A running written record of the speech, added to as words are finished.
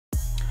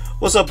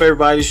What's up,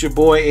 everybody? It's your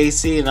boy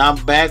AC, and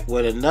I'm back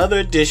with another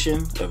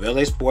edition of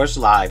LA Sports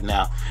Live.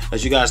 Now,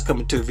 as you guys come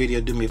into the video,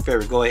 do me a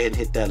favor, go ahead and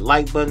hit that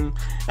like button.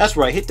 That's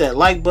right, hit that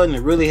like button. It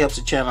really helps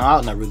the channel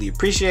out, and I really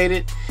appreciate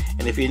it.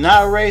 And if you're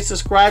not already a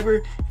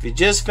subscriber, if you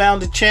just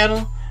found the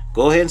channel,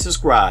 go ahead and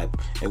subscribe.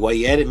 And while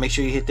you're at it, make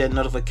sure you hit that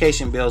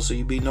notification bell so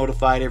you'll be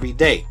notified every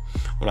day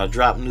when I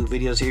drop new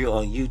videos here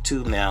on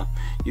YouTube. Now,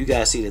 you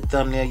guys see the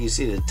thumbnail, you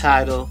see the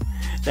title.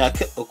 Now,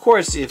 of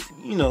course, if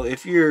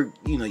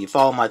you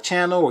follow my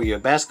channel or you're a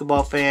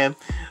basketball fan,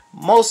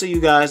 most of you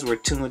guys were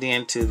tuned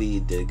in to the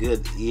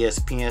good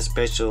ESPN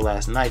special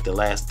last night, The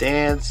Last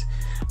Dance,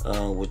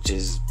 which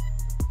is,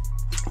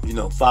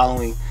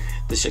 following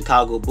the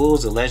Chicago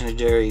Bulls, the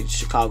legendary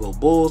Chicago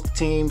Bulls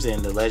teams,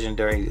 and the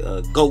legendary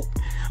GOAT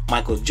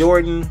Michael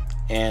Jordan.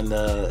 And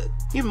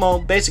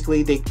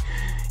basically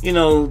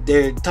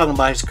they're talking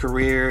about his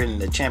career and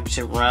the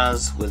championship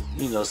runs with,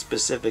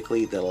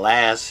 specifically the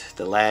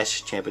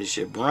last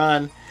championship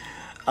run.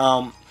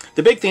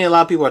 The big thing a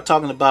lot of people are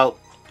talking about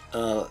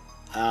out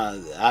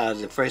of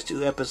the first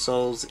two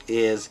episodes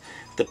is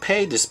the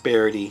pay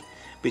disparity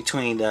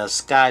between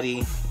Scottie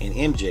and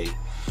MJ.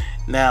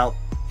 Now,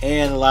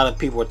 and a lot of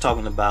people are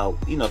talking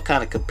about,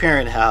 kind of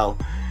comparing how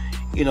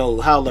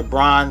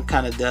LeBron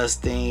kind of does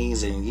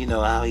things, and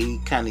how he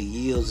kind of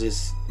wields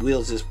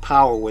his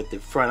power with the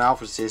front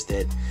offices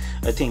that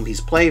a team he's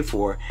played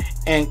for,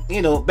 and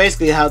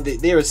basically how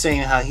they were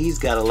saying how he's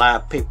got a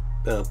lot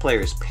of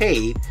players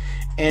paid,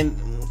 and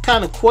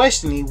kind of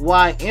questioning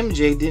why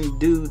MJ didn't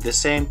do the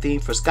same thing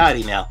for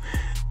Scottie. Now,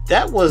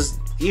 that was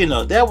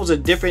a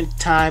different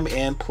time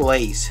and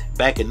place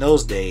back in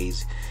those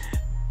days.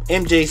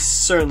 MJ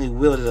certainly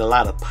wielded a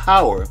lot of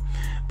power,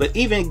 but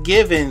even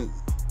given,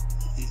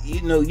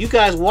 you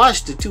guys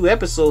watched the two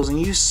episodes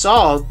and you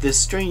saw this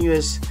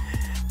strenuous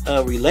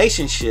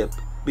relationship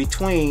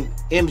between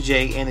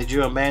MJ and the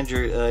general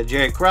manager,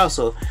 Jerry Krause.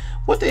 So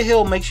what the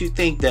hell makes you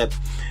think that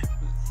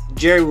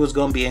Jerry was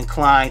going to be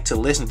inclined to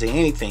listen to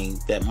anything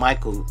that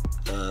Michael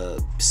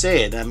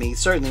said? I mean,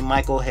 certainly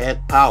Michael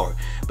had power,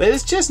 but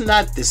it's just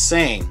not the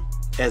same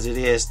as it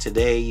is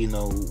today,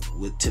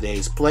 with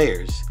today's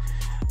players.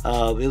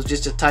 It was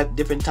just a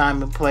different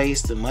time and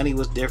place. The money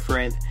was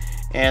different,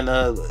 and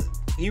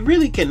you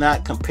really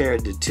cannot compare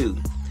the two.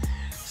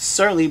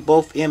 Certainly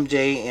both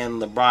MJ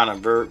and LeBron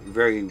are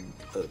very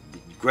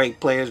great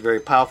players, very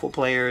powerful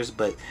players,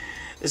 but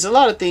there's a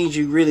lot of things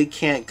you really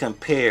can't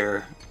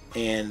compare,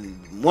 and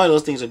one of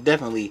those things are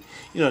definitely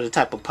the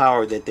type of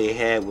power that they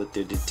had with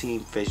the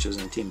team officials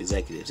and team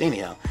executives.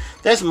 Anyhow,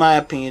 that's my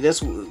opinion.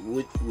 That's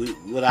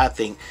what I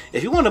think.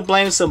 If you want to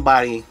blame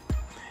somebody,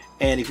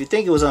 and if you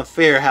think it was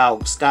unfair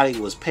how Scottie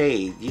was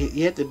paid,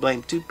 you have to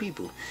blame two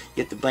people.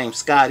 You have to blame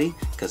Scottie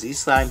because he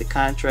signed the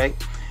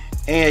contract,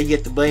 and you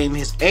have to blame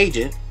his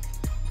agent,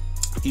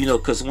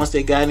 because once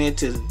they got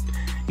into,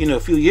 a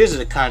few years of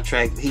the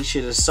contract, he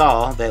should have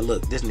saw that,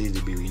 look, this needs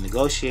to be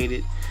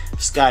renegotiated.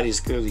 Scottie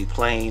is clearly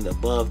playing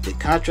above the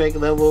contract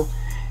level,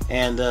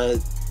 and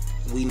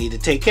we need to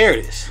take care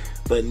of this.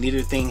 But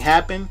neither thing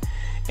happened,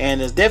 and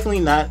it's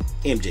definitely not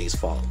MJ's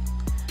fault.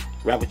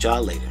 Wrap with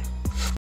y'all later.